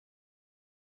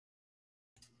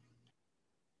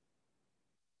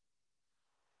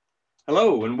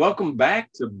Hello, and welcome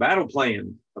back to Battle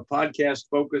Plan, a podcast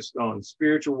focused on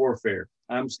spiritual warfare.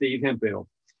 I'm Steve Hemphill.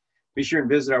 Be sure and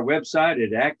visit our website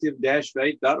at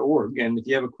active-faith.org. And if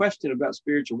you have a question about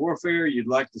spiritual warfare you'd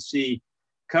like to see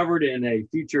covered in a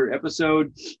future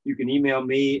episode, you can email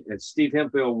me at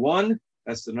stevehemphill1,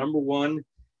 that's the number one,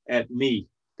 at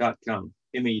me.com,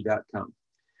 me.com.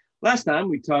 Last time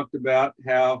we talked about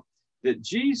how that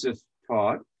Jesus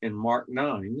taught in Mark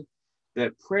 9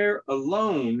 that prayer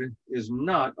alone is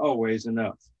not always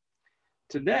enough.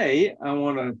 Today, I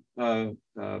want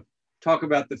to talk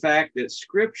about the fact that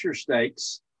scripture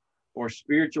stakes or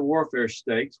spiritual warfare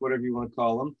stakes, whatever you want to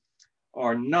call them,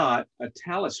 are not a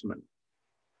talisman.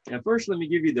 Now, first, let me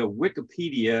give you the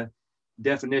Wikipedia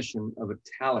definition of a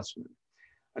talisman.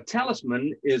 A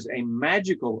talisman is a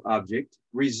magical object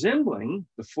resembling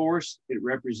the force it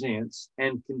represents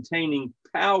and containing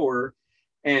power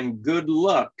and good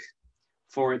luck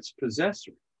for its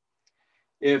possessor.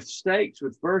 If stakes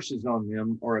with verses on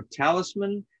them are a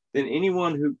talisman, then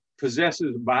anyone who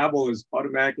possesses a Bible is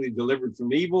automatically delivered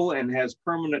from evil and has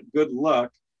permanent good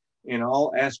luck in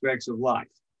all aspects of life.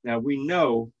 Now, we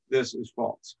know this is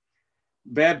false.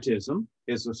 Baptism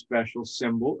is a special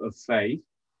symbol of faith.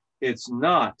 It's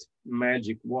not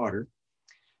magic water.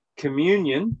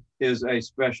 Communion is a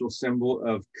special symbol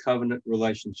of covenant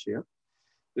relationship.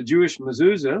 The Jewish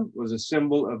mezuzah was a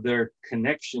symbol of their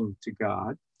connection to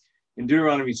God. In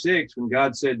Deuteronomy 6, when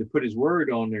God said to put his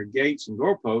word on their gates and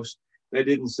doorposts, they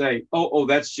didn't say, oh,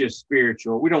 that's just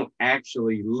spiritual. We don't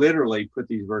actually literally put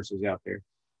these verses out there.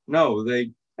 No,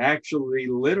 they actually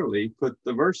literally put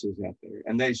the verses out there,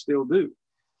 and they still do.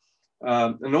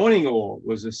 Anointing oil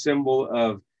was a symbol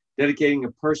of dedicating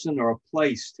a person or a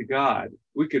place to God.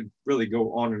 We could really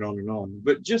go on and on and on.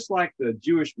 But just like the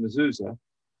Jewish mezuzah,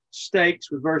 stakes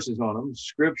with verses on them,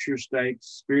 scripture stakes,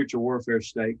 spiritual warfare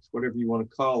stakes, whatever you want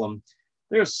to call them,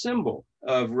 they're a symbol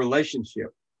of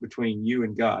relationship between you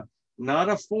and God, not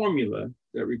a formula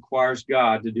that requires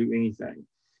God to do anything.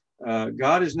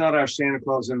 God is not our Santa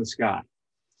Claus in the sky.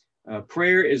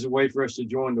 Prayer is a way for us to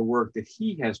join the work that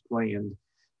he has planned,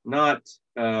 not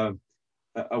a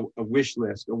wish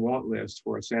list, a want list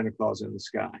for a Santa Claus in the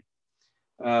sky.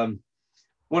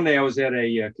 One day I was at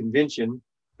a convention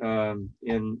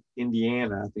in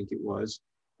Indiana, I think it was,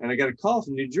 and I got a call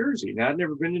from New Jersey. Now, I'd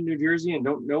never been to New Jersey and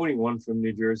don't know anyone from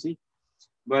New Jersey,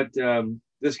 but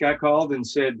this guy called and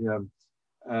said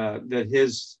that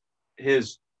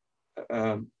his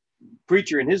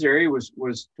preacher in his area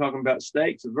was talking about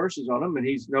stakes and verses on them, and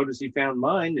he's noticed he found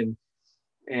mine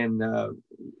and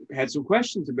had some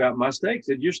questions about my stakes.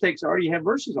 Said, your stakes already have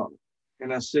verses on them.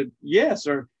 And I said, yes,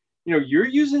 or you're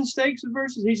using stakes with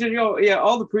verses? He said, oh, yeah,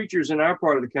 all the preachers in our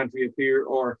part of the country up here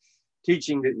are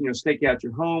teaching that, stake out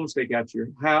your home, stake out your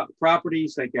property,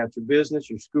 stake out your business,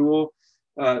 your school.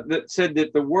 That said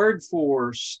that the word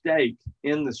for stake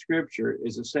in the scripture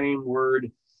is the same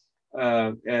word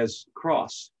as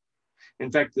cross.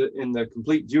 In fact, in the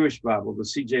complete Jewish Bible, the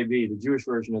CJB, the Jewish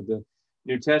version of the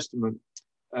New Testament,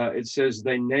 it says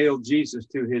they nailed Jesus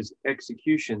to his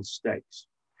execution stakes.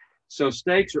 So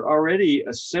stakes are already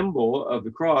a symbol of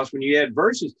the cross. When you add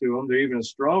verses to them, they're even a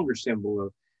stronger symbol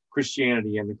of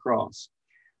Christianity and the cross.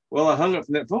 Well, I hung up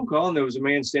from that phone call, and there was a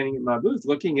man standing at my booth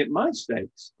looking at my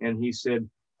stakes. And he said,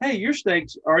 hey, your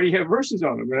stakes already have verses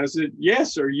on them. And I said,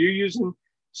 yes, are you using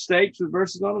stakes with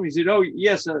verses on them? He said, oh,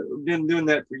 yes, I've been doing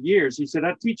that for years. He said,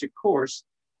 I teach a course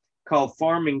called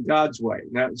Farming God's Way.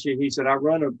 Now, he said, I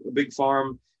run a big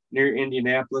farm near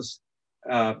Indianapolis,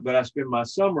 but I spend my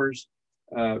summers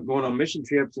going on mission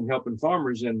trips and helping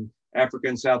farmers in Africa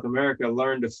and South America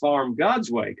learn to farm God's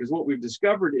way. Because what we've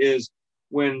discovered is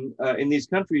when in these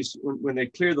countries, when they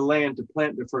clear the land to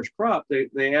plant their first crop,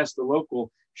 they ask the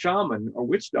local shaman or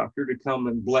witch doctor to come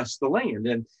and bless the land.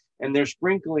 And they're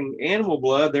sprinkling animal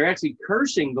blood. They're actually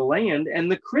cursing the land, and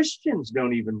the Christians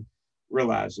don't even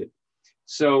realize it.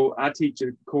 So I teach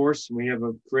a course, and we have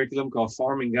a curriculum called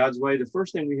Farming God's Way. The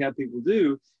first thing we have people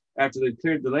do after they've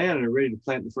cleared the land and are ready to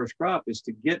plant the first crop is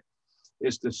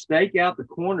to stake out the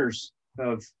corners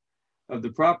of the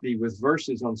property with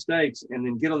verses on stakes, and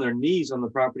then get on their knees on the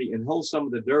property and hold some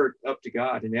of the dirt up to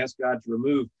God and ask God to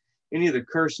remove any of the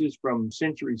curses from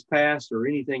centuries past or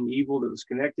anything evil that was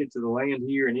connected to the land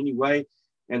here in any way.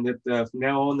 And that from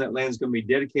now on, that land is going to be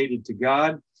dedicated to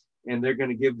God, and they're going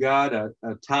to give God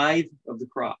a tithe of the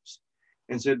crops.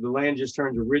 And so the land just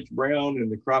turns a rich brown,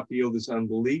 and the crop yield is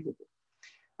unbelievable.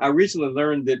 I recently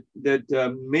learned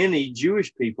that many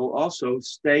Jewish people also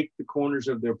stake the corners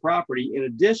of their property in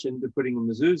addition to putting a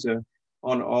mezuzah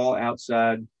on all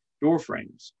outside door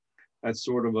frames. That's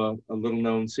sort of a little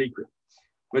known secret.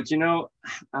 But,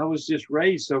 I was just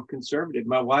raised so conservative.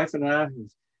 My wife and I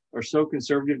are so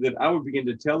conservative that I would begin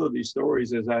to tell her these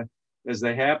stories as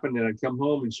they happened. And I'd come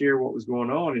home and share what was going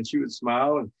on. And she would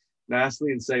smile and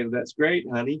nicely and say, "That's great,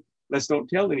 honey. Let's don't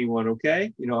tell anyone,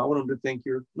 okay? I want them to think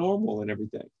you're normal and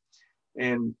everything."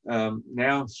 And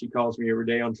now she calls me every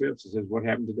day on trips and says, "What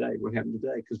happened today? What happened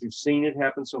today?" Because we've seen it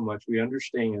happen so much. We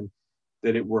understand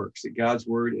that it works, that God's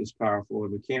word is powerful,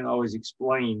 and we can't always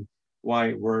explain why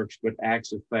it works, but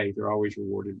acts of faith are always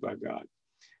rewarded by God.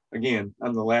 Again,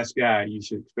 I'm the last guy you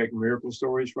should expect miracle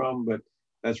stories from, but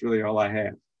that's really all I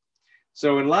have.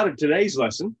 So in light of today's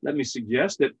lesson, let me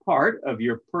suggest that part of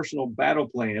your personal battle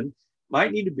plan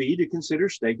might need to be to consider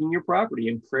staking your property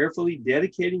and prayerfully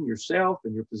dedicating yourself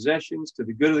and your possessions to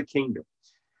the good of the kingdom.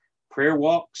 Prayer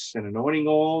walks and anointing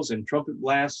oils and trumpet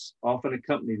blasts often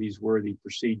accompany these worthy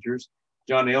procedures.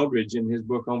 John Eldridge, in his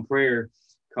book on prayer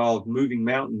called Moving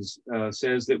Mountains,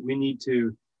 says that we need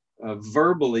to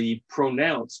verbally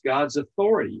pronounce God's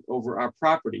authority over our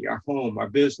property, our home, our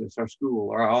business, our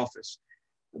school, our office.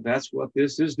 That's what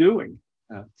this is doing.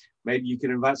 Maybe you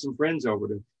can invite some friends over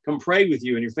to come pray with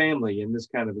you and your family in this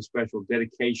kind of a special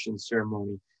dedication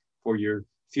ceremony for your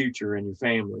future and your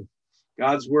family.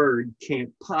 God's word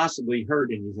can't possibly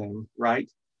hurt anything, right?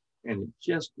 And it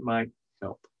just might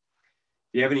help.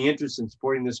 If you have any interest in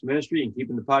supporting this ministry and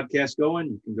keeping the podcast going,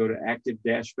 you can go to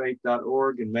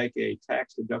active-faith.org and make a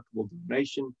tax-deductible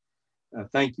donation.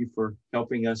 Thank you for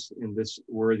helping us in this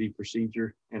worthy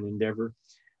procedure and endeavor.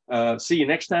 See you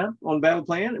next time on Battle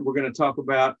Plan, and we're going to talk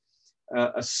about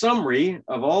a summary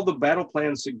of all the battle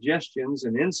plan suggestions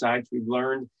and insights we've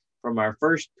learned from our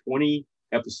first 20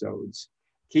 episodes.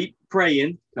 Keep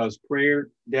praying, because prayer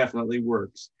definitely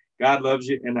works. God loves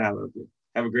you, and I love you.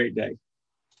 Have a great day.